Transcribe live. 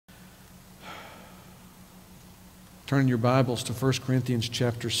Turn your Bibles to 1 Corinthians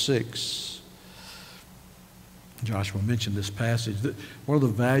chapter 6. Joshua mentioned this passage. One of the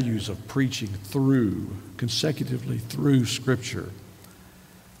values of preaching consecutively through Scripture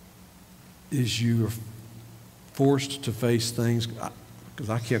is you are forced to face things, because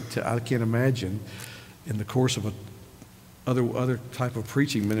I can't imagine in the course of other type of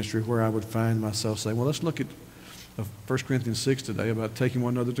preaching ministry where I would find myself saying, well, let's look at 1 Corinthians 6 today about taking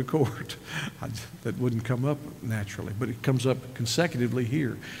one another to court. That wouldn't come up naturally, but it comes up consecutively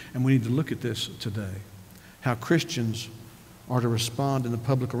here, and we need to look at this today. How Christians are to respond in the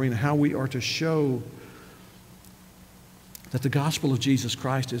public arena, how we are to show that the gospel of Jesus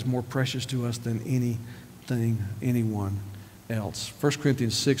Christ is more precious to us than anyone else. 1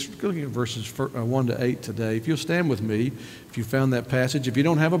 Corinthians 6, looking at verses 1 to 8 today. If you'll stand with me, if you found that passage. If you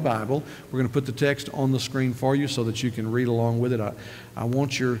don't have a Bible, we're going to put the text on the screen for you so that you can read along with it. I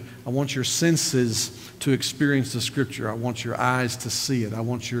want your senses to experience the Scripture. I want your eyes to see it. I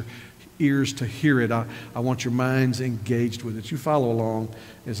want your ears to hear it. I want your minds engaged with it. You follow along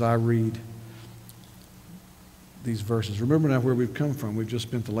as I read these verses. Remember now where we've come from. We've just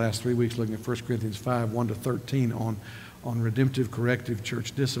spent the last 3 weeks looking at 1 Corinthians 5, 1 to 13 on redemptive, corrective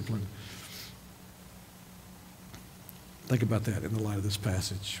church discipline. Think about that in the light of this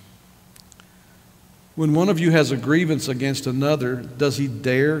passage. When one of you has a grievance against another, does he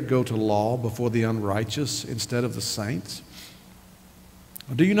dare go to law before the unrighteous instead of the saints?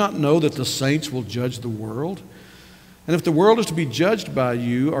 Or do you not know that the saints will judge the world? And if the world is to be judged by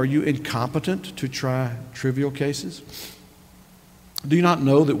you, are you incompetent to try trivial cases? Do you not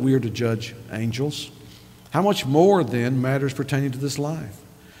know that we are to judge angels? How much more, then, matters pertaining to this life?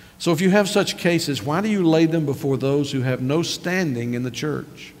 So if you have such cases, why do you lay them before those who have no standing in the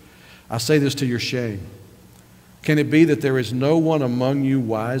church? I say this to your shame. Can it be that there is no one among you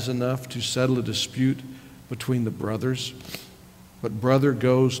wise enough to settle a dispute between the brothers? But brother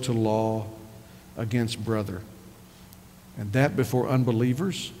goes to law against brother, and that before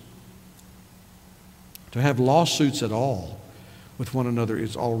unbelievers? To have lawsuits at all with one another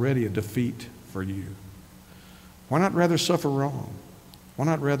is already a defeat for you. Why not rather suffer wrong? Why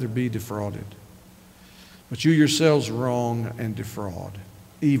not rather be defrauded? But you yourselves wrong and defraud,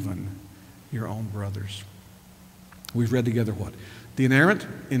 even your own brothers. We've read together what? The inerrant,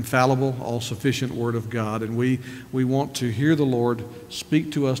 infallible, all-sufficient Word of God, and we want to hear the Lord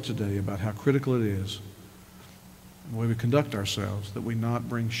speak to us today about how critical it is, the way we conduct ourselves, that we not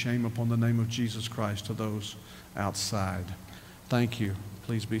bring shame upon the name of Jesus Christ to those outside. Thank you.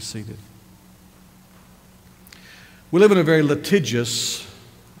 Please be seated. We live in a very litigious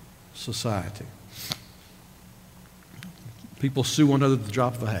society. People sue one another at the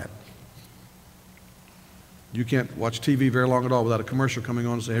drop of a hat. You can't watch TV very long at all without a commercial coming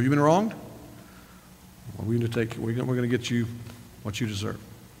on and say, have you been wronged? Well, we're going to get you what you deserve.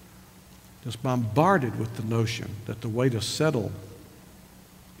 Just bombarded with the notion that the way to settle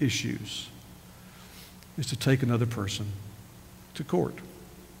issues is to take another person to court.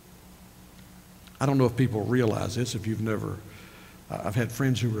 I don't know if people realize this. If you've never, I've had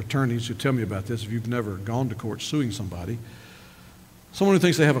friends who are attorneys who tell me about this. If you've never gone to court suing somebody, someone who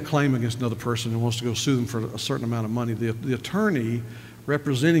thinks they have a claim against another person and wants to go sue them for a certain amount of money, the attorney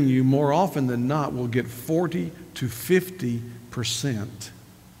representing you more often than not will get 40 to 50%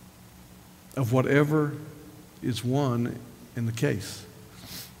 of whatever is won in the case.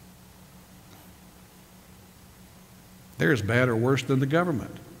 They're as bad or worse than the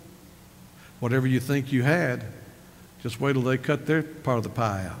government. Whatever you think you had, just wait till they cut their part of the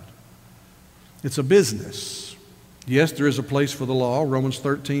pie out. It's a business. Yes, there is a place for the law. Romans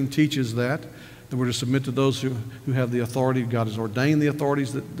 13 teaches that we're to submit to those who have the authority. God has ordained the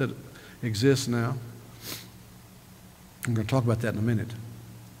authorities that exist now. I'm going to talk about that in a minute.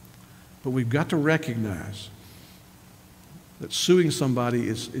 But we've got to recognize that suing somebody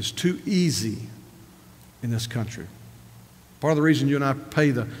is too easy in this country. Part of the reason you and I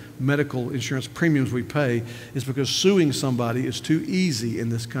pay the medical insurance premiums we pay is because suing somebody is too easy in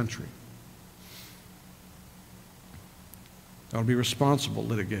this country. That would be responsible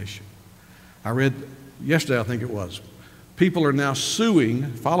litigation. I read yesterday, I think it was, people are now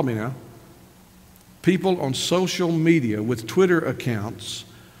suing, follow me now, people on social media with Twitter accounts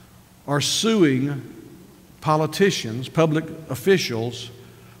are suing politicians, public officials,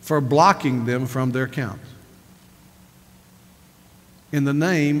 for blocking them from their accounts in the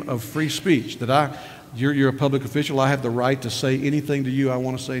name of free speech. That you're a public official, I have the right to say anything to you I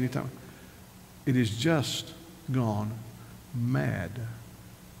want to say anytime. It is just gone mad.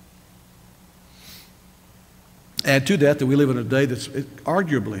 Add to that we live in a day that's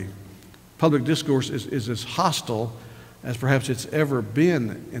arguably public discourse is as hostile as perhaps it's ever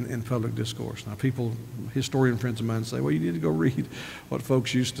been in public discourse. Now, historian friends of mine say, well, you need to go read what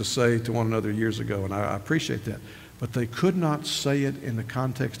folks used to say to one another years ago, and I appreciate that. But they could not say it in the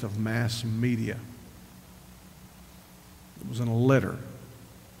context of mass media. It was in a letter,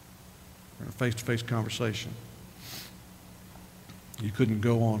 or a face-to-face conversation. You couldn't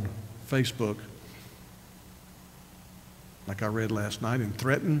go on Facebook, like I read last night, and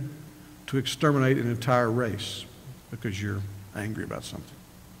threaten to exterminate an entire race because you're angry about something.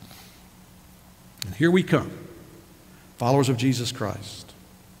 And here we come, followers of Jesus Christ,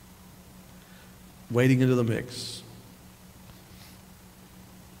 wading into the mix.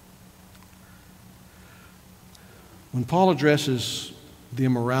 When Paul addresses the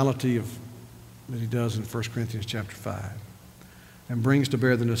immorality that he does in 1 Corinthians chapter 5 and brings to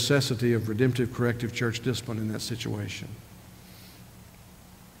bear the necessity of redemptive corrective church discipline in that situation,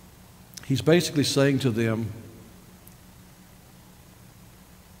 he's basically saying to them,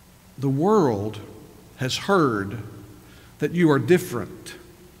 the world has heard that you are different.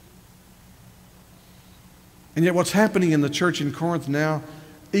 And yet what's happening in the church in Corinth now,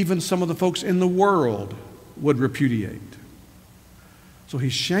 even some of the folks in the world would repudiate. So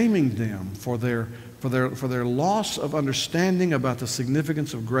he's shaming them for their loss of understanding about the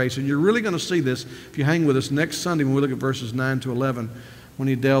significance of grace. And you're really going to see this if you hang with us next Sunday when we look at verses 9 to 11, when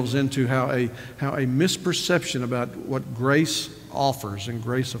he delves into how a misperception about what grace offers and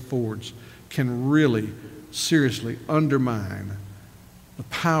grace affords can really seriously undermine the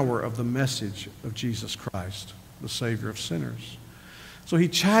power of the message of Jesus Christ, the Savior of sinners. So he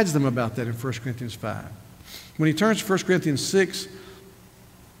chides them about that in 1 Corinthians 5. When he turns to 1 Corinthians 6,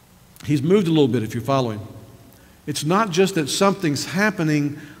 he's moved a little bit if you follow him. It's not just that something's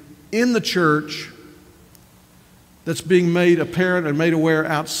happening in the church that's being made apparent and made aware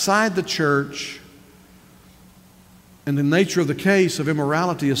outside the church, and the nature of the case of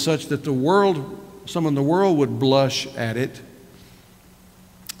immorality is such that someone in the world would blush at it.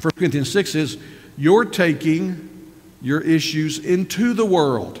 1 Corinthians 6 is, you're taking your issues into the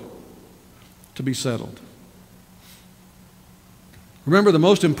world to be settled. Remember, the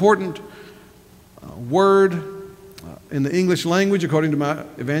most important word in the English language, according to my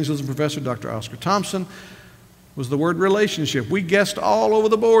evangelism professor, Dr. Oscar Thompson, was the word relationship. We guessed all over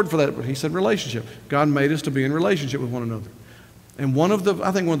the board for that, but he said relationship. God made us to be in relationship with one another. And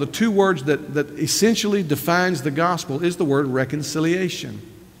I think one of the two words that essentially defines the gospel is the word reconciliation.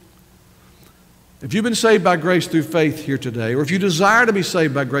 If you've been saved by grace through faith here today, or if you desire to be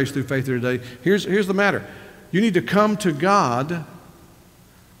saved by grace through faith here today, here's the matter. You need to come to God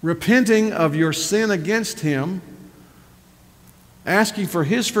repenting of your sin against Him, asking for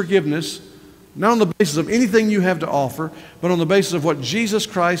His forgiveness, not on the basis of anything you have to offer, but on the basis of what Jesus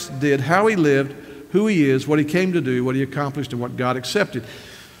Christ did, how He lived, who He is, what He came to do, what He accomplished, and what God accepted.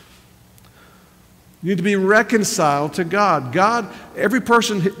 You need to be reconciled to God. Every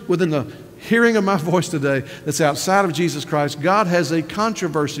person within the hearing of my voice today that's outside of Jesus Christ, God has a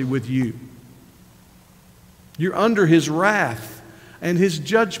controversy with you. You're under His wrath and His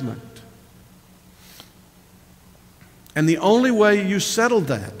judgment. And the only way you settle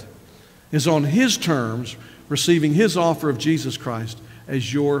that is on His terms, receiving His offer of Jesus Christ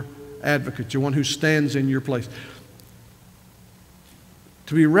as your advocate, your one who stands in your place.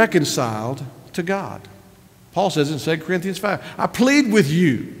 To be reconciled to God. Paul says in 2 Corinthians 5, I plead with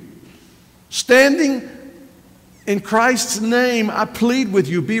you, standing in Christ's name, I plead with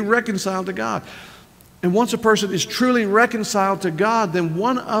you, be reconciled to God. And once a person is truly reconciled to God, then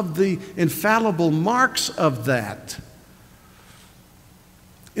one of the infallible marks of that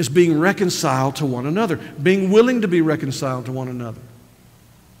is being reconciled to one another, being willing to be reconciled to one another.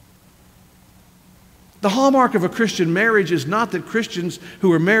 The hallmark of a Christian marriage is not that Christians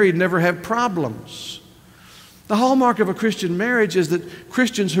who are married never have problems. The hallmark of a Christian marriage is that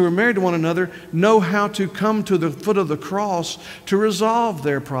Christians who are married to one another know how to come to the foot of the cross to resolve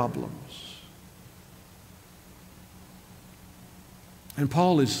their problems. And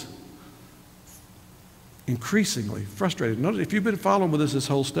Paul is increasingly frustrated. Notice, if you've been following with us this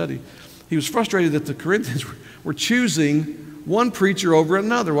whole study, he was frustrated that the Corinthians were choosing one preacher over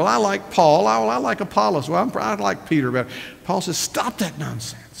another. Well, I like Paul. I like Apollos. Well, I like Peter. But Paul says, stop that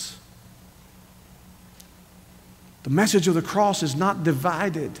nonsense. The message of the cross is not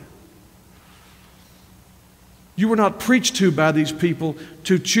divided. You were not preached to by these people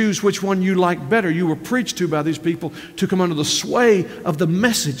to choose which one you like better. You were preached to by these people to come under the sway of the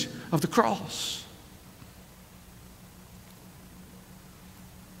message of the cross.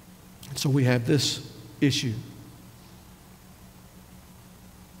 And so we have this issue.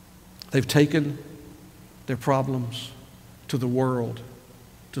 They've taken their problems to the world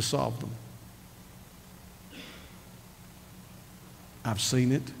to solve them. I've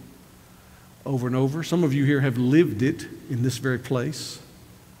seen it over and over. Some of you here have lived it in this very place.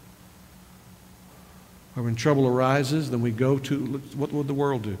 Or when trouble arises, then we go to, what would the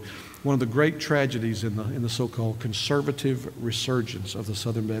world do? One of the great tragedies in the so-called conservative resurgence of the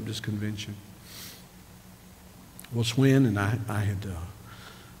Southern Baptist Convention was when, and I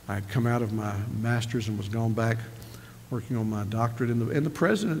had come out of my master's and was gone back working on my doctorate, and the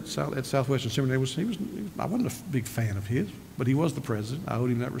president at Southwestern Seminary I wasn't a big fan of his, but he was the president. I owed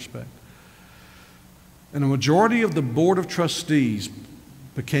him that respect. And a majority of the Board of Trustees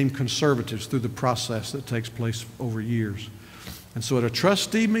became conservatives through the process that takes place over years. And so at a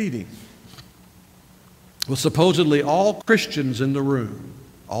trustee meeting, with supposedly all Christians in the room,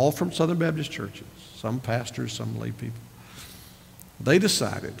 all from Southern Baptist churches, some pastors, some lay people, they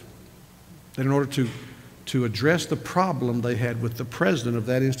decided that in order to address the problem they had with the president of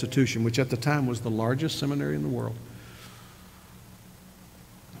that institution, which at the time was the largest seminary in the world,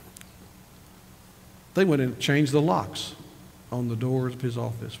 they went and changed the locks on the doors of his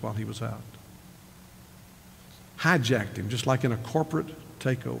office while he was out. Hijacked him, just like in a corporate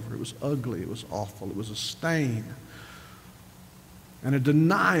takeover. It was ugly. It was awful. It was a stain and a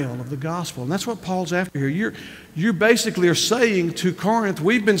denial of the gospel. And that's what Paul's after here. You basically are saying to Corinth,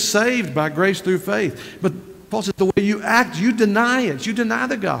 we've been saved by grace through faith. But Paul says the way you act, you deny it. You deny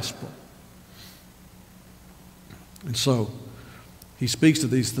the gospel. And so he speaks to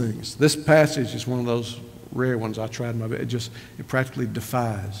these things. This passage is one of those rare ones I tried my best. It practically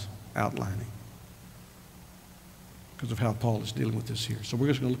defies outlining because of how Paul is dealing with this here. So we're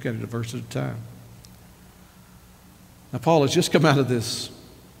just going to look at it a verse at a time. Now, Paul has just come out of this.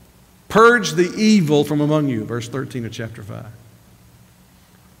 Purge the evil from among you, verse 13 of chapter 5.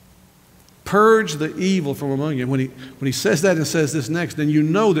 Purge the evil from among you. When he says that and says this next, then you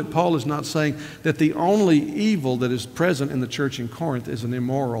know that Paul is not saying that the only evil that is present in the church in Corinth is an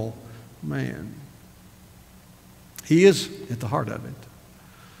immoral man. He is at the heart of it.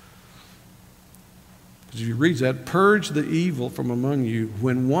 Because if you read that, purge the evil from among you.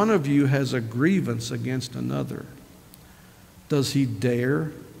 When one of you has a grievance against another, does he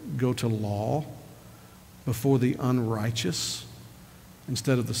dare go to law before the unrighteous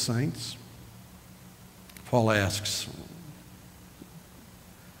instead of the saints? Paul asks,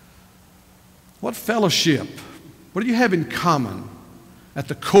 what fellowship, what do you have in common at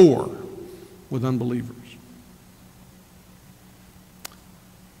the core with unbelievers?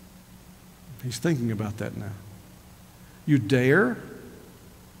 He's thinking about that now. You dare?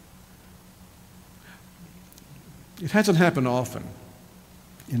 It hasn't happened often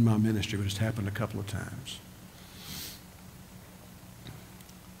in my ministry, but it's happened a couple of times.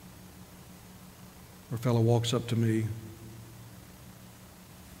 Where a fellow walks up to me.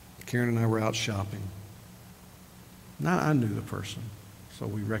 Karen and I were out shopping. Now I knew the person, so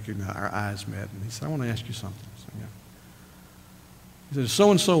we recognized, our eyes met, and he said, I want to ask you something. I said, yeah. He said, is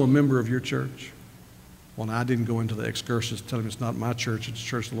so-and-so a member of your church? Well, now, I didn't go into the excursus to tell him it's not my church, it's the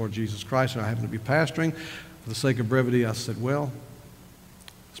church of the Lord Jesus Christ, and I happen to be pastoring. For the sake of brevity, I said, well,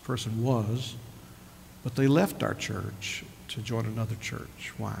 this person was, but they left our church to join another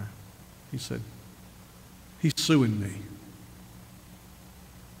church. Why? He said, he's suing me.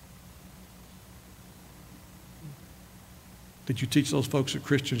 Did you teach those folks that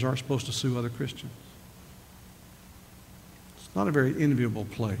Christians aren't supposed to sue other Christians? It's not a very enviable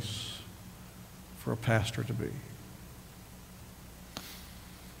place for a pastor to be.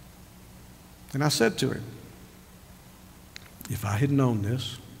 And I said to him, if I had known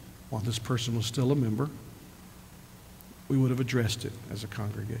this while this person was still a member, we would have addressed it as a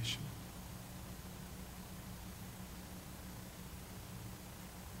congregation.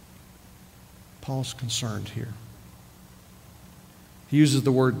 Paul's concerned here. He uses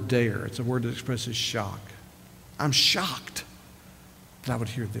the word dare. It's a word that expresses shock. I'm shocked that I would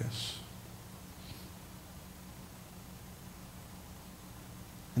hear this.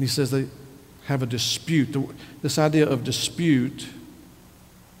 And he says they have a dispute. This idea of dispute,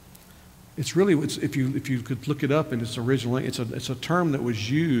 it's really, if you could look it up in its original, it's a term that was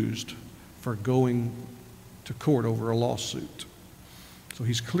used for going to court over a lawsuit. So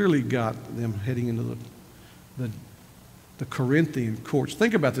he's clearly got them heading into the Corinthian courts.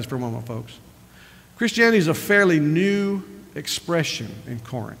 Think about this for a moment, folks. Christianity is a fairly new expression in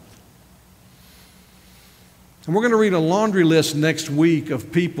Corinth. And we're going to read a laundry list next week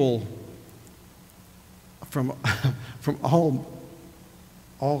of people from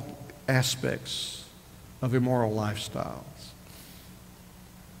all aspects of immoral lifestyles.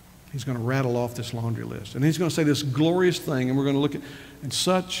 He's going to rattle off this laundry list. And he's going to say this glorious thing, and we're going to look at, and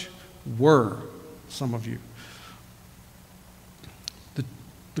such were some of you.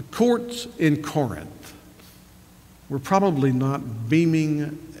 The courts in Corinth were probably not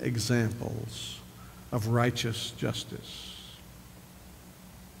beaming examples of righteous justice.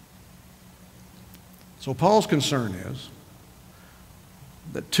 So Paul's concern is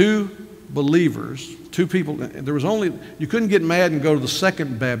that two believers, two people, you couldn't get mad and go to the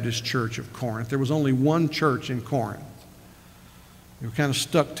Second Baptist Church of Corinth. There was only one church in Corinth. They were kind of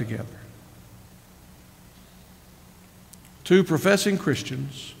stuck together. Two professing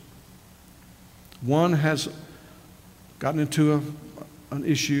Christians. One has gotten into an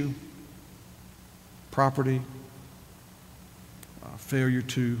issue, property, failure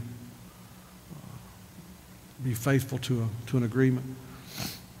to be faithful to an agreement.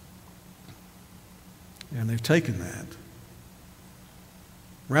 And they've taken that.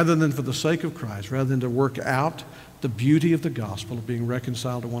 Rather than for the sake of Christ, rather than to work out the beauty of the gospel of being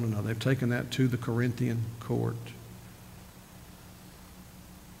reconciled to one another, they've taken that to the Corinthian court.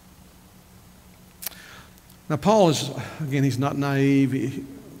 Now, Paul is, again, he's not naive.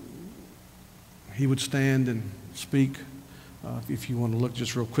 He would stand and speak. If you want to look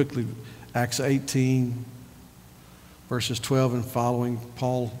just real quickly, Acts 18, verses 12 and following,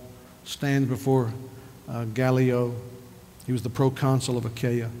 Paul stands before Gallio. He was the proconsul of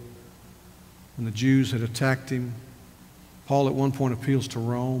Achaia. When the Jews had attacked him, Paul at one point appeals to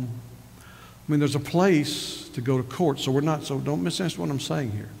Rome. I mean, there's a place to go to court, so don't misunderstand what I'm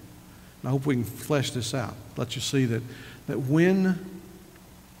saying here. And I hope we can flesh this out, let you see that when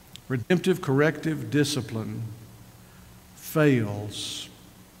redemptive, corrective discipline fails,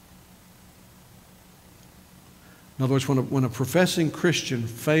 in other words, when a professing Christian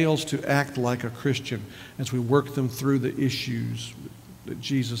fails to act like a Christian as we work them through the issues that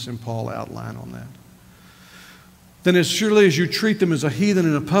Jesus and Paul outline on that, then as surely as you treat them as a heathen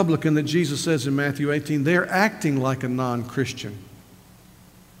and a publican that Jesus says in Matthew 18, they're acting like a non-Christian.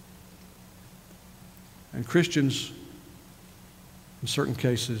 And Christians, in certain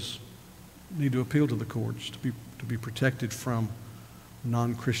cases, need to appeal to the courts to be protected from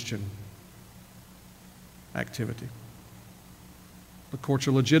non-Christian activity. The courts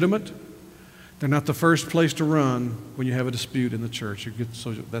are legitimate. They're not the first place to run when you have a dispute in the church.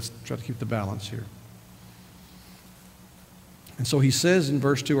 So let's try to keep the balance here. And so he says in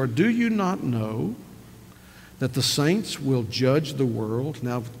verse 2, or do you not know that the saints will judge the world?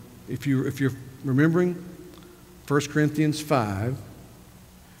 Now, if you're remembering 1 Corinthians 5,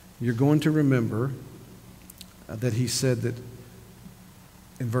 you're going to remember that he said that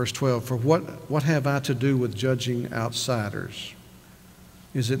in verse 12, for what have I to do with judging outsiders?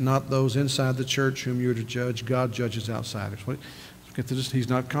 Is it not those inside the church whom you're to judge? God judges outsiders. Get to this. He's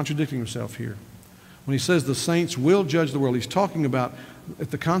not contradicting himself here. When he says the saints will judge the world, he's talking about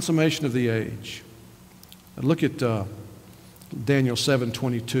at the consummation of the age. And look at Daniel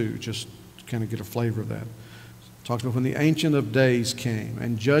 7:22, just to kind of get a flavor of that. It talks about when the Ancient of Days came,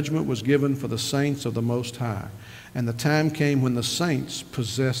 and judgment was given for the saints of the Most High. And the time came when the saints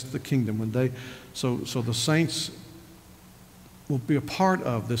possessed the kingdom. So the saints will be a part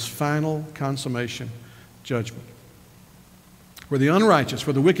of this final consummation judgment, where the unrighteous,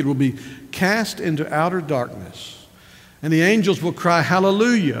 where the wicked will be cast into outer darkness, and the angels will cry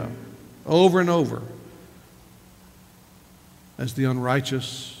hallelujah over and over as the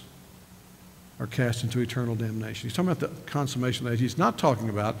unrighteous are cast into eternal damnation. He's talking about the consummation of the age. He's not talking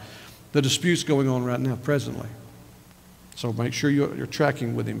about the disputes going on right now, presently. So make sure you're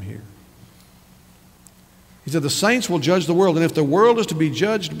tracking with him here. He said, the saints will judge the world, and if the world is to be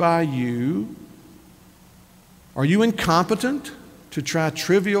judged by you, are you incompetent to try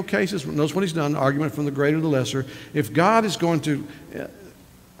trivial cases? Notice what he's done, argument from the greater to the lesser. If God is going to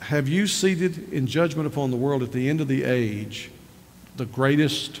have you seated in judgment upon the world at the end of the age, the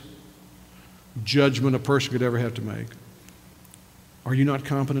greatest judgment a person could ever have to make, are you not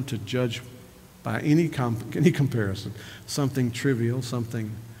competent to judge by any comparison something trivial,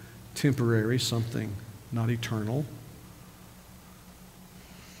 something temporary, something not eternal?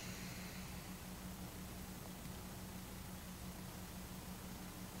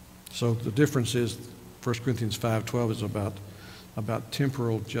 So the difference is 1 Corinthians 5:12 is about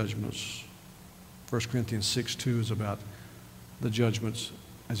temporal judgments. 1 Corinthians 6:2 is about the judgments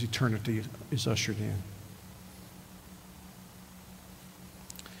as eternity is ushered in.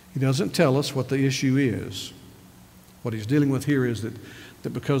 He doesn't tell us what the issue is. What he's dealing with here is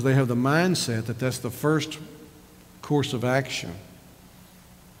that because they have the mindset that that's the first course of action.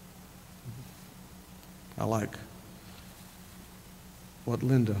 I like what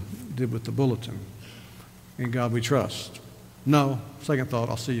Linda did with the bulletin. In God we trust. No, second thought,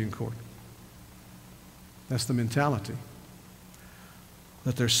 I'll see you in court. That's the mentality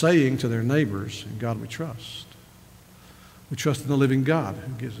that they're saying to their neighbors, in God we trust. We trust in the living God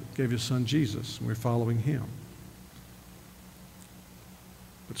who gave his son Jesus, and we're following him.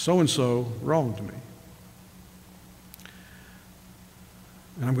 But so-and-so wronged me.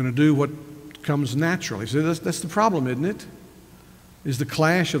 And I'm going to do what comes naturally. See, that's the problem, isn't it? Is the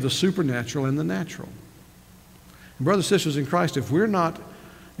clash of the supernatural and the natural. And brothers and sisters in Christ, if we're not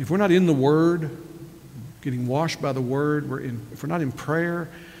in the Word, getting washed by the Word, if we're not in prayer,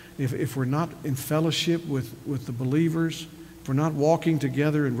 if we're not in fellowship with the believers, if we're not walking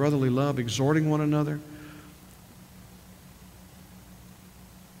together in brotherly love, exhorting one another,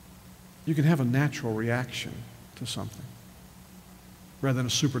 you can have a natural reaction to something rather than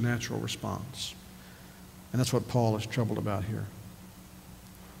a supernatural response. And that's what Paul is troubled about here.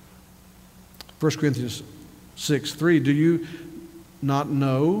 1 Corinthians 6:3, do you not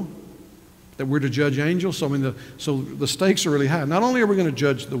know that we're to judge angels? So the stakes are really high. Not only are we going to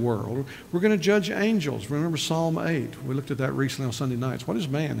judge the world, we're going to judge angels. Remember Psalm 8. We looked at that recently on Sunday nights. What is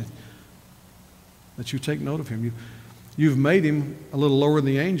man that you take note of him? You've made him a little lower than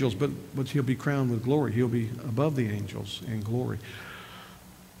the angels, but he'll be crowned with glory. He'll be above the angels in glory.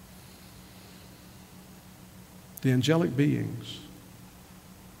 The angelic beings,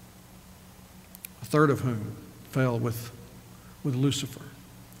 a third of whom fell with Lucifer,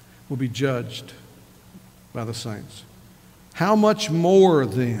 will be judged by the saints. How much more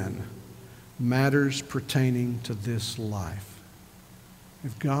then matters pertaining to this life?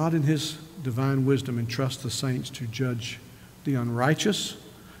 If God in his divine wisdom entrusts the saints to judge the unrighteous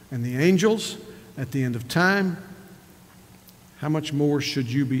and the angels at the end of time, how much more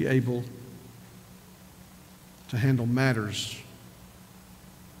should you be able to handle matters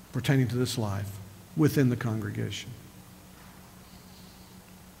pertaining to this life within the congregation?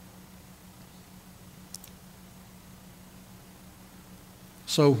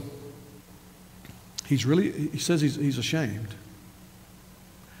 So he says he's ashamed.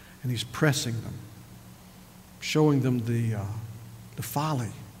 And he's pressing them, showing them the folly,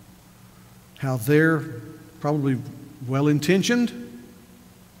 how they're probably well-intentioned,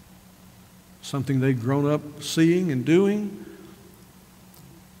 something they've grown up seeing and doing,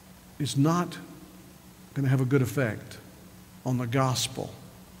 is not going to have a good effect on the gospel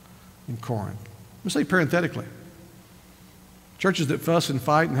in Corinth. Let me say parenthetically, churches that fuss and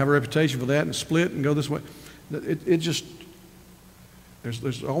fight and have a reputation for that and split and go this way,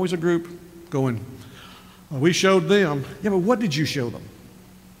 there's always a group going, well, we showed them. Yeah, but what did you show them?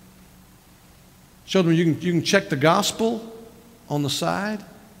 Show them you can check the gospel on the side?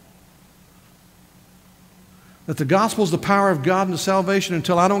 That the gospel is the power of God into salvation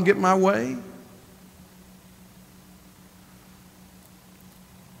until I don't get my way?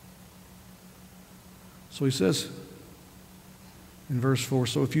 So he says in verse 4,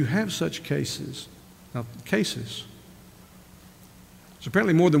 so if you have such cases, now cases, there's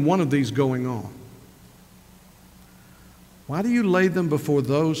apparently more than one of these going on. Why do you lay them before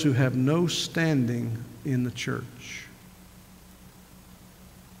those who have no standing in the church?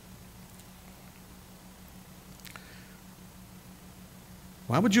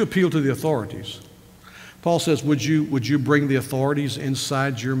 Why would you appeal to the authorities? Paul says, would you bring the authorities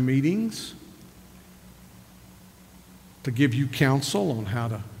inside your meetings to give you counsel on how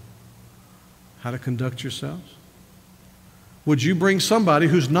to conduct yourselves? Would you bring somebody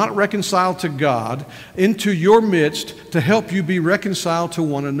who's not reconciled to God into your midst to help you be reconciled to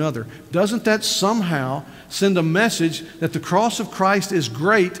one another? Doesn't that somehow send a message that the cross of Christ is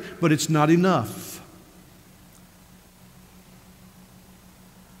great, but it's not enough?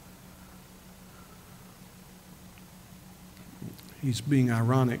 He's being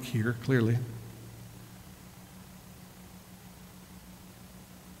ironic here, clearly.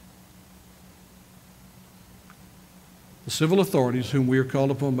 The civil authorities whom we are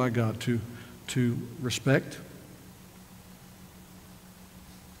called upon by God to respect.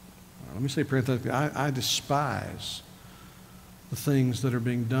 Let me say parenthetically, I despise the things that are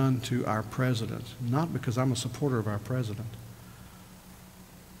being done to our president, not because I'm a supporter of our president,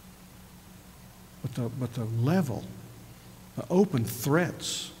 but the level, the open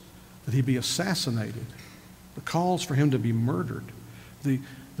threats that he be assassinated, the calls for him to be murdered, the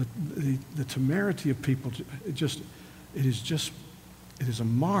temerity of people, it is a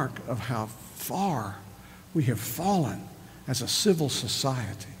mark of how far we have fallen as a civil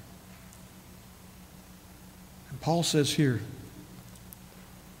society. And Paul says here,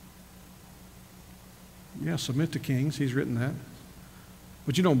 yeah, submit to kings. He's written that.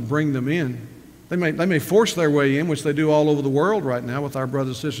 but you don't bring them in. They may force their way in, which they do all over the world right now with our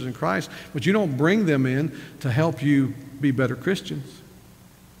brothers and sisters in Christ, but you don't bring them in to help you be better Christians.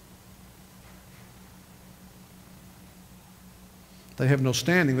 They have no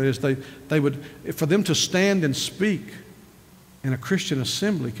standing. That is, they would, for them to stand and speak in a Christian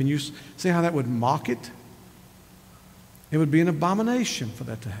assembly, can you see how that would mock it? It would be an abomination for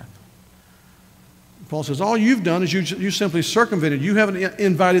that to happen. Paul says, all you've done is you simply circumvented. You haven't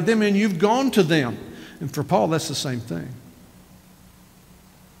invited them in, you've gone to them. And for Paul, that's the same thing.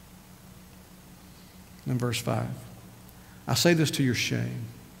 In verse 5, I say this to your shame.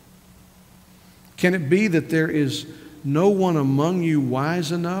 Can it be that there is no one among you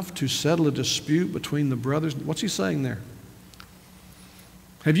wise enough to settle a dispute between the brothers? What's he saying there?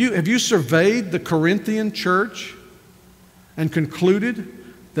 Have you surveyed the Corinthian church and concluded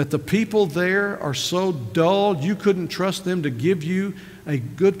that the people there are so dull you couldn't trust them to give you a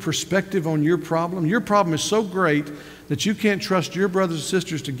good perspective on your problem? Your problem is so great that you can't trust your brothers and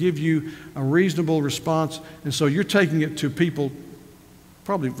sisters to give you a reasonable response, and so you're taking it to people,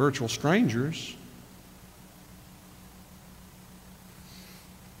 probably virtual strangers.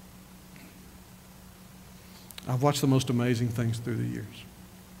 I've watched the most amazing things through the years.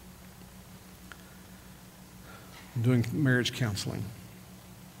 I'm doing marriage counseling.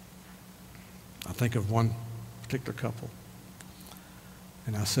 I think of one particular couple.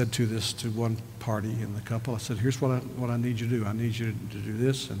 And I said to one party in the couple, I said, here's what I need you to do. I need you to do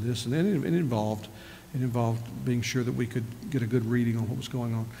this and this. And then it involved being sure that we could get a good reading on what was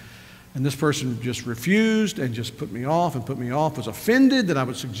going on. And this person just refused and just put me off, was offended that I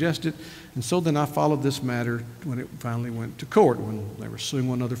would suggest it. And so then I followed this matter when it finally went to court, when they were suing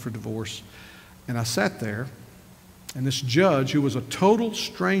one another for divorce. And I sat there, and this judge, who was a total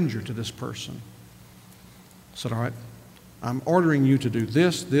stranger to this person, said, all right, I'm ordering you to do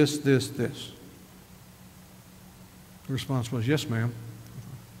this, this, this, this. The response was, yes, ma'am.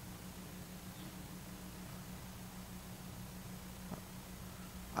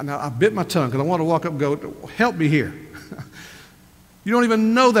 Now, I bit my tongue because I want to walk up and go, help me here. You don't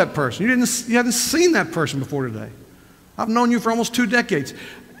even know that person. You hadn't seen that person before today. I've known you for almost 2 decades.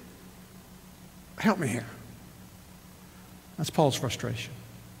 Help me here. That's Paul's frustration.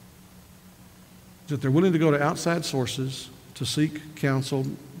 That they're willing to go to outside sources to seek counsel,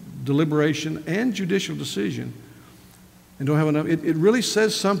 deliberation, and judicial decision, and don't have enough. It really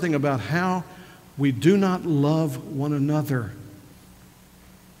says something about how we do not love one another.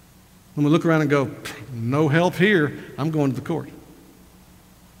 When we look around and go, no help here, I'm going to the court.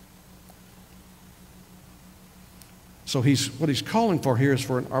 So what he's calling for here is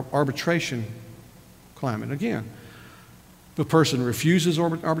for an arbitration climate. Again, the person refuses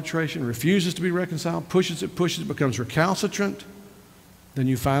arbitration, refuses to be reconciled, pushes it, becomes recalcitrant, then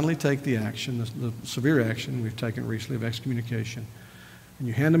you finally take the action, the severe action we've taken recently of excommunication, and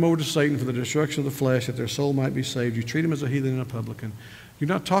you hand them over to Satan for the destruction of the flesh, that their soul might be saved. You treat them as a heathen and a publican. You're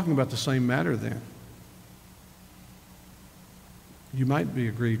not talking about the same matter then. You might be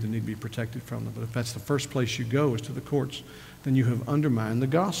aggrieved and need to be protected from them, but if that's the first place you go is to the courts, then you have undermined the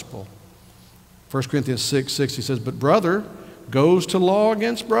gospel. 1 Corinthians 6:6, he says, but brother goes to law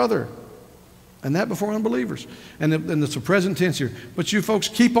against brother, and that before unbelievers. And it's a present tense here. But you folks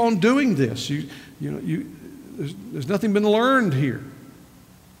keep on doing this. There's nothing been learned here.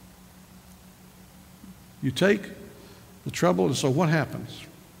 You take the trouble, and so what happens?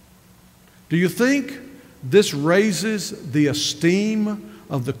 Do you think this raises the esteem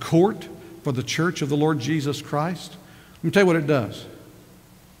of the court for the church of the Lord Jesus Christ? Let me tell you what it does.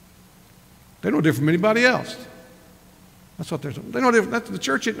 They're no different from anybody else. That's what they're saying. They're no different. The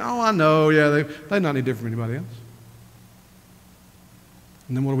church, I know, yeah, they're not any different from anybody else.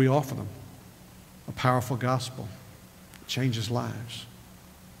 And then what do we offer them? A powerful gospel. It changes lives.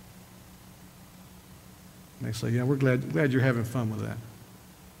 And they say, yeah, we're glad you're having fun with that.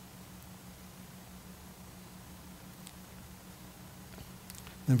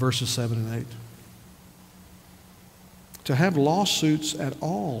 Then verses 7 and 8. To have lawsuits at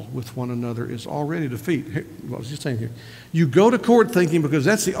all with one another is already defeat. What was he saying here? You go to court thinking, because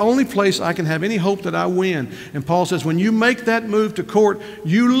that's the only place I can have any hope that I win. And Paul says, when you make that move to court,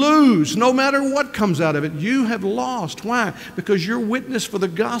 you lose. No matter what comes out of it, you have lost. Why? Because your witness for the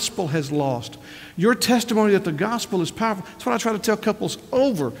gospel has lost. Your testimony that the gospel is powerful. That's what I try to tell couples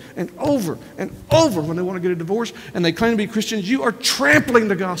over and over and over when they want to get a divorce and they claim to be Christians. You are trampling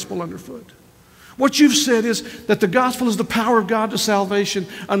the gospel underfoot. What you've said is that the gospel is the power of God to salvation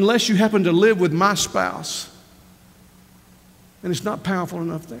unless you happen to live with my spouse. And it's not powerful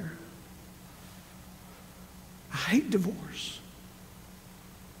enough there. I hate divorce.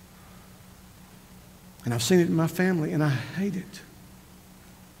 And I've seen it in my family, and I hate it.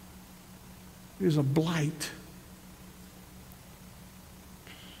 It is a blight.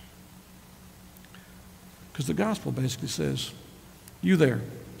 Because the gospel basically says, you there,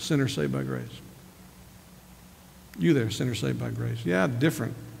 sinner saved by grace. You there, sinner saved by grace. Yeah,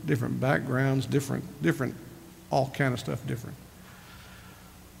 different backgrounds, different, all kind of stuff different.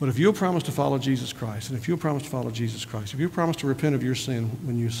 But if you'll promise to follow Jesus Christ, and if you'll promise to follow Jesus Christ, if you promise to repent of your sin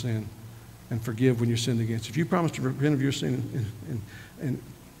when you sin, and forgive when you're sinned against, if you promise to repent of your sin, and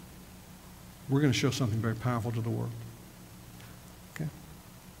we're going to show something very powerful to the world. Okay?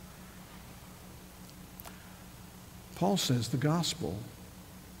 Paul says the gospel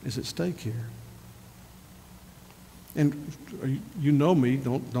is at stake here. And you know me,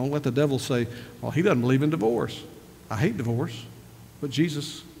 don't let the devil say, well, he doesn't believe in divorce. I hate divorce, but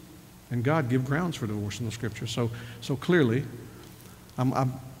Jesus and God give grounds for divorce in the Scripture. So clearly,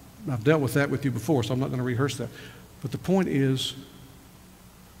 I've dealt with that with you before, so I'm not going to rehearse that. But the point is,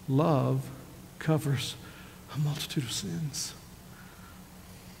 love covers a multitude of sins.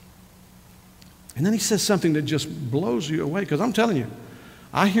 And then he says something that just blows you away, because I'm telling you,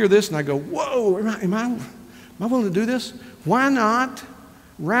 I hear this and I go, whoa, am I willing to do this? Why not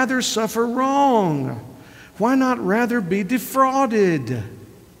rather suffer wrong? Why not rather be defrauded?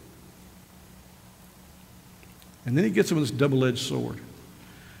 And then he gets him with this double-edged sword.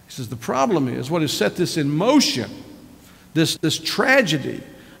 He says the problem is, what has set this in motion, this tragedy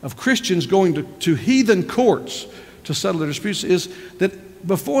of Christians going to heathen courts to settle their disputes, is that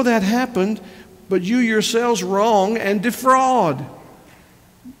before that happened, but you yourselves wrong and defraud.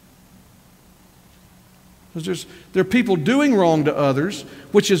 Because there are people doing wrong to others,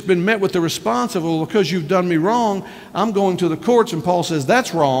 which has been met with the response of, well, because you've done me wrong, I'm going to the courts, and Paul says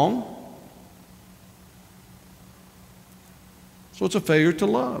that's wrong. So it's a failure to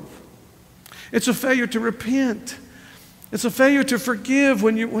love. It's a failure to repent. It's a failure to forgive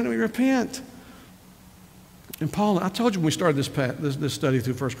when we repent. And Paul, I told you when we started this study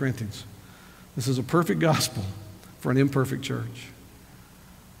through 1 Corinthians, this is a perfect gospel for an imperfect church.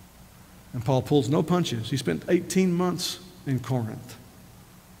 And Paul pulls no punches. He spent 18 months in Corinth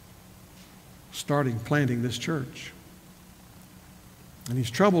planting this church. And he's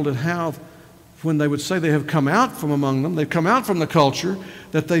troubled at how, when they would say they have come out from among them, they've come out from the culture,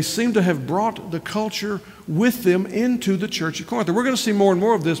 that they seem to have brought the culture with them into the church of Corinth. And we're going to see more and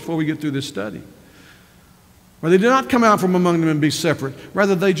more of this before we get through this study. Where they did not come out from among them and be separate.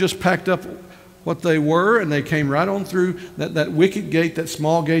 Rather, they just packed up what they were, and they came right on through that wicket gate, that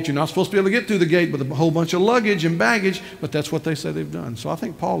small gate. You're not supposed to be able to get through the gate with a whole bunch of luggage and baggage, but that's what they say they've done. So I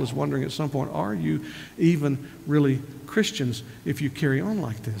think Paul is wondering at some point, are you even really Christians if you carry on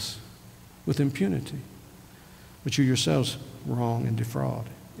like this with impunity? But you yourselves wrong and defraud,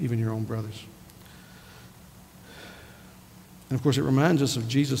 even your own brothers. And of course, it reminds us of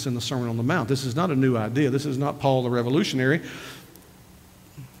Jesus in the Sermon on the Mount. This is not a new idea. This is not Paul the revolutionary.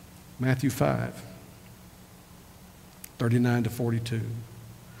 Matthew 5, 39 to 42.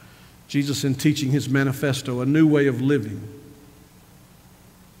 Jesus in teaching his manifesto, a new way of living.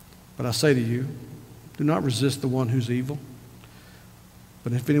 But I say to you, do not resist the one who's evil.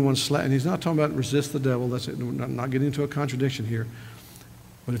 But if anyone and he's not talking about resist the devil. That's it. Not getting into a contradiction here.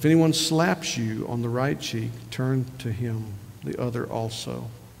 But if anyone slaps you on the right cheek, turn to him the other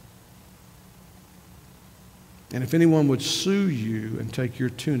also. And if anyone would sue you and take your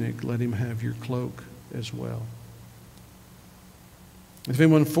tunic, let him have your cloak as well. If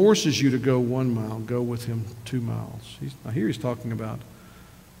anyone forces you to go 1 mile, go with him 2 miles. Now here he's talking about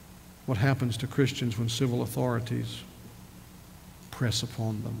what happens to Christians when civil authorities press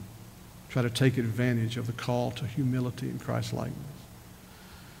upon them, try to take advantage of the call to humility and Christ-likeness.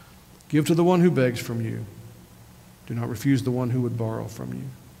 Give to the one who begs from you. Do not refuse the one who would borrow from you.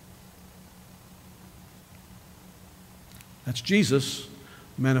 That's Jesus'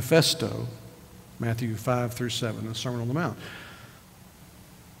 manifesto, Matthew 5 through 7, the Sermon on the Mount.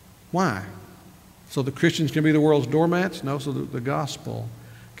 Why? So the Christians can be the world's doormats? No, so that the gospel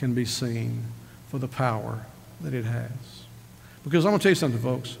can be seen for the power that it has. Because I'm going to tell you something,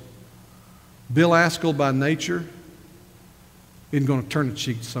 folks. Bill Ascol, by nature, isn't going to turn the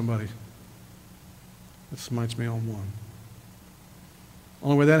cheek to somebody that smites me on one.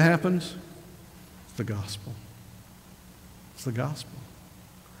 Only way that happens is the gospel. It's the gospel.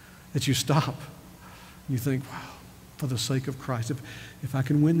 That you stop. You think, wow, for the sake of Christ, if I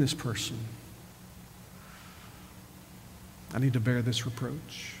can win this person, I need to bear this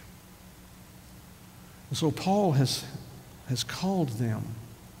reproach. And so Paul has called them,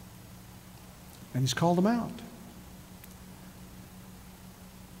 and he's called them out.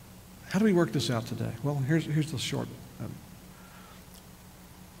 How do we work this out today? Well, here's the short.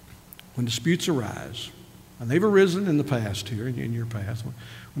 When disputes arise, and they've arisen in the past here, in your past,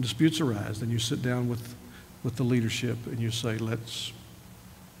 when disputes arise, then you sit down with the leadership and you say, let's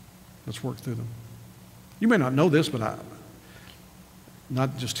work through them. You may not know this, but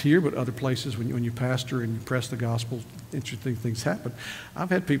not just here, but other places, when you pastor and you press the gospel, interesting things happen. I've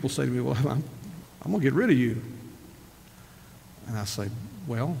had people say to me, well, I'm going to get rid of you. And I say,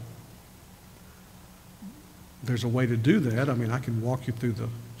 well, there's a way to do that. I mean, I can walk you through the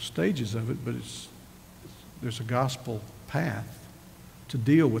stages of it, but there's a gospel path to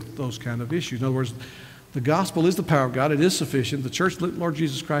deal with those kind of issues. In other words, the gospel is the power of God. It is sufficient. The church of the Lord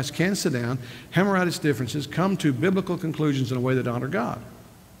Jesus Christ can sit down, hammer out its differences, come to biblical conclusions in a way that honor God.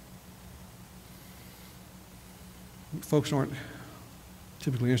 Folks aren't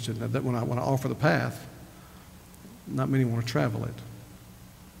typically interested in that. When I offer the path, not many want to travel it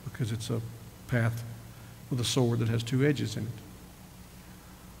because it's a path with a sword that has two edges in it.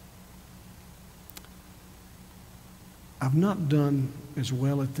 I've not done as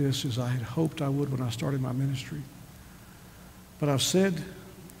well at this as I had hoped I would when I started my ministry. But I've said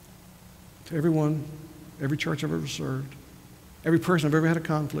to everyone, every church I've ever served, every person I've ever had a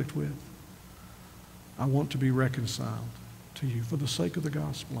conflict with, I want to be reconciled to you. For the sake of the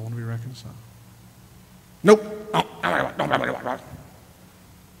gospel, I want to be reconciled. Nope.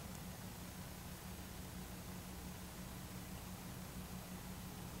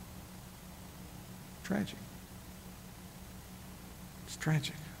 Tragic. It's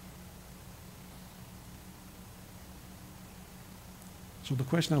tragic. So the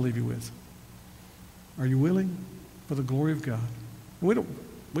question I leave you with, are you willing for the glory of God? We don't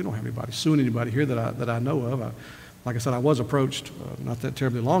have anybody suing anybody here that I know of. Like I said, I was approached not that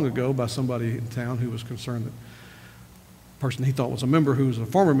terribly long ago by somebody in town who was concerned that the person he thought was a member who was a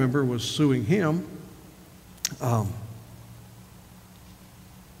former member was suing him.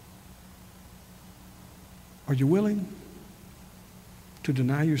 Are you willing to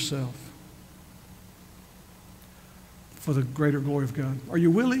deny yourself for the greater glory of God? Are you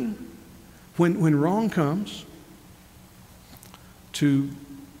willing, when wrong comes, to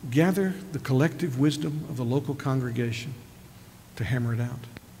gather the collective wisdom of the local congregation to hammer it out?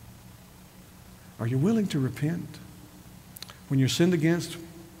 Are you willing to repent? When you're sinned against,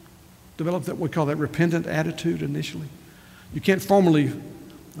 develop that, we call that repentant attitude initially. You can't formally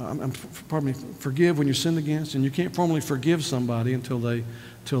forgive when you're sinned against, and you can't formally forgive somebody until they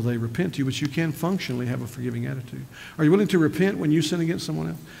repent to you, but you can functionally have a forgiving attitude. Are you willing to repent when you sin against someone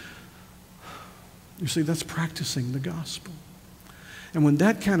else? You see, that's practicing the gospel. And when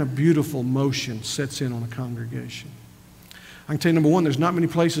that kind of beautiful motion sets in on a congregation, I can tell you, number one, there's not many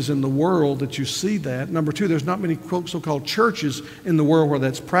places in the world that you see that. Number two, there's not many so-called churches in the world where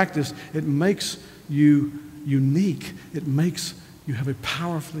that's practiced. It makes you unique. It makes you have a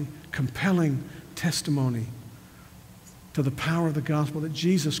powerfully compelling testimony to the power of the gospel that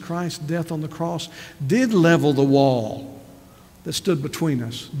Jesus Christ's death on the cross did level the wall that stood between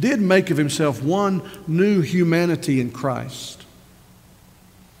us, did make of himself one new humanity in Christ.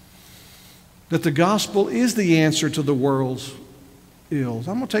 That the gospel is the answer to the world's ills.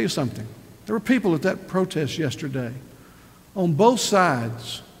 I'm going to tell you something. There were people at that protest yesterday on both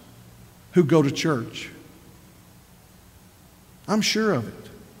sides who go to church. I'm sure of it.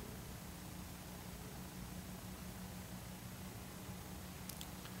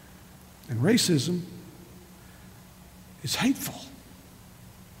 And racism is hateful.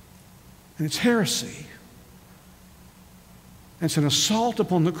 And it's heresy. And it's an assault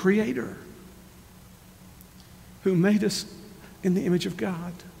upon the Creator who made us in the image of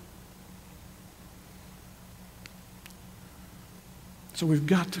God. So we've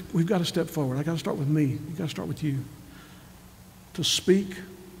got to step forward. I've got to start with me. You've got to start with you. To speak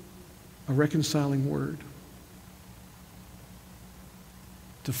a reconciling word.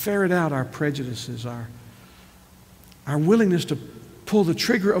 To ferret out our prejudices, our willingness to pull the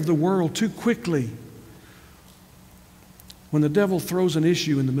trigger of the world too quickly when the devil throws an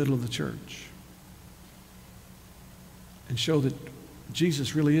issue in the middle of the church. And show that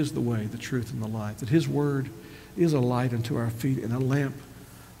Jesus really is the way, the truth, and the life. That his word is a light unto our feet and a lamp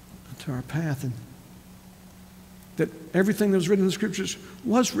unto our path. And that everything that was written in the Scriptures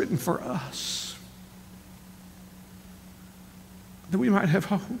was written for us. That we might have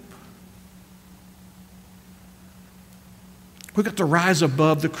hope. We've got to rise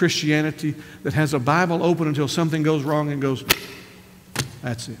above the Christianity that has a Bible open until something goes wrong and goes,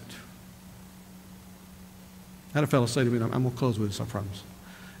 that's it. I had a fellow say to me, and I'm going to close with this, I promise.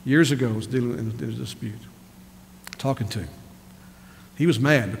 Years ago, I was dealing in a dispute, talking to him. He was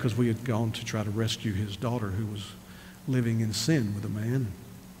mad because we had gone to try to rescue his daughter who was living in sin with a man.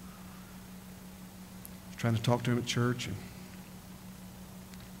 Trying to talk to him at church. And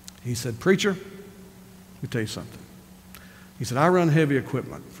he said, "Preacher, let me tell you something." He said, "I run heavy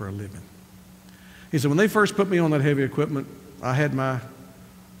equipment for a living." He said, "When they first put me on that heavy equipment, I had my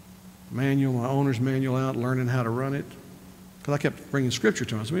manual, my owner's manual out, learning how to run it." Because I kept bringing scripture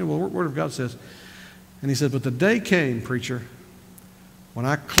to him. I said, "Well, the Word of God says." And he said, "But the day came, preacher, when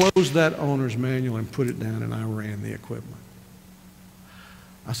I closed that owner's manual and put it down and I ran the equipment."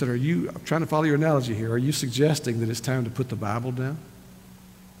 I said, I'm trying to follow your analogy here. Are you suggesting that it's time to put the Bible down?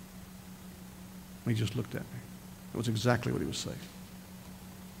 He just looked at me. That was exactly what he was saying.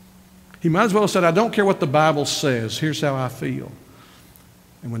 He might as well have said, "I don't care what the Bible says. Here's how I feel."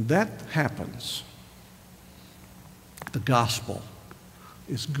 And when that happens, the gospel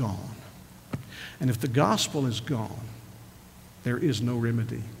is gone. And if the gospel is gone, there is no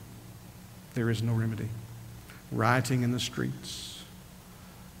remedy. There is no remedy. Rioting in the streets,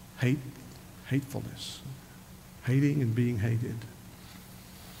 hatefulness, hating and being hated,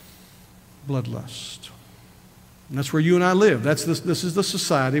 bloodlust. And that's where you and I live. This is the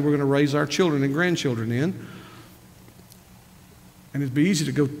society we're going to raise our children and grandchildren in. And it'd be easy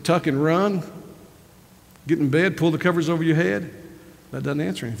to go tuck and run, get in bed, pull the covers over your head. That doesn't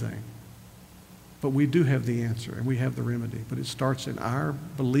answer anything. But we do have the answer, and we have the remedy. But it starts in our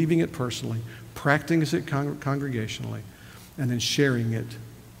believing it personally, practicing it congregationally, and then sharing it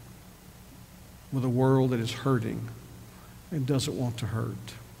with a world that is hurting and doesn't want to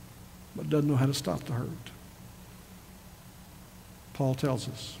hurt, but doesn't know how to stop the hurt. Paul tells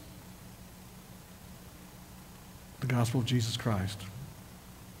us the gospel of Jesus Christ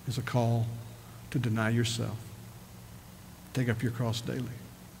is a call to deny yourself, take up your cross daily,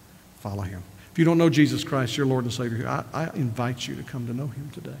 follow him. If you don't know Jesus Christ, your Lord and Savior, I invite you to come to know him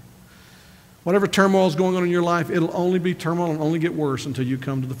today. Whatever turmoil is going on in your life, it'll only be turmoil and only get worse until you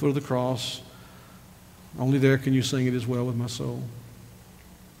come to the foot of the cross. Only there can you sing "It Is Well With My Soul."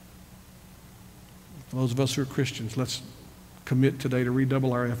 For those of us who are Christians, let's commit today to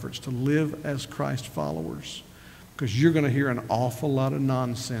redouble our efforts to live as Christ followers, because you're going to hear an awful lot of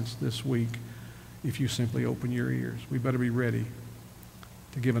nonsense this week if you simply open your ears. We better be ready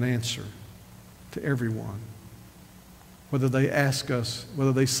to give an answer to everyone. Whether they ask us,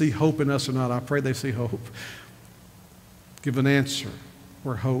 whether they see hope in us or not, I pray they see hope. Give an answer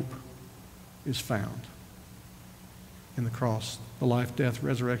where hope is found in the cross, the life, death,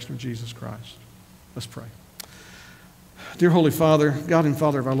 resurrection of Jesus Christ. Let's pray. Dear Holy Father, God and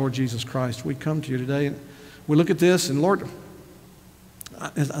Father of our Lord Jesus Christ, we come to you today and we look at this, and Lord,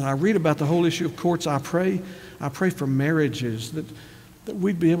 as I read about the whole issue of courts, I pray for marriages, that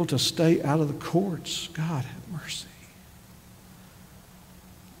we'd be able to stay out of the courts. God, have mercy.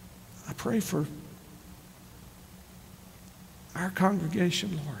 I pray for our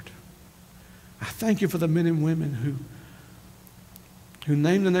congregation, Lord. I thank you for the men and women who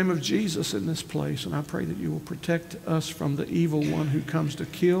name the name of Jesus in this place, and I pray that you will protect us from the evil one who comes to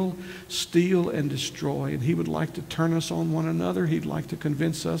kill, steal, and destroy. And he would like to turn us on one another. He'd like to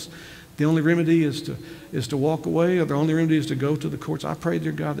convince us the only remedy is to walk away, or the only remedy is to go to the courts. I pray,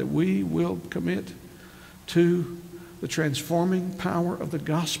 dear God, that we will commit to the transforming power of the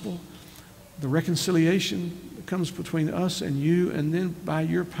gospel, the reconciliation that comes between us and you, and then by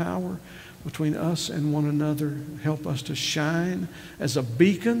your power between us and one another, help us to shine as a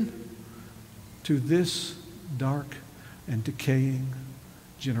beacon to this dark and decaying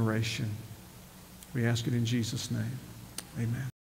generation. We ask it in Jesus' name. Amen.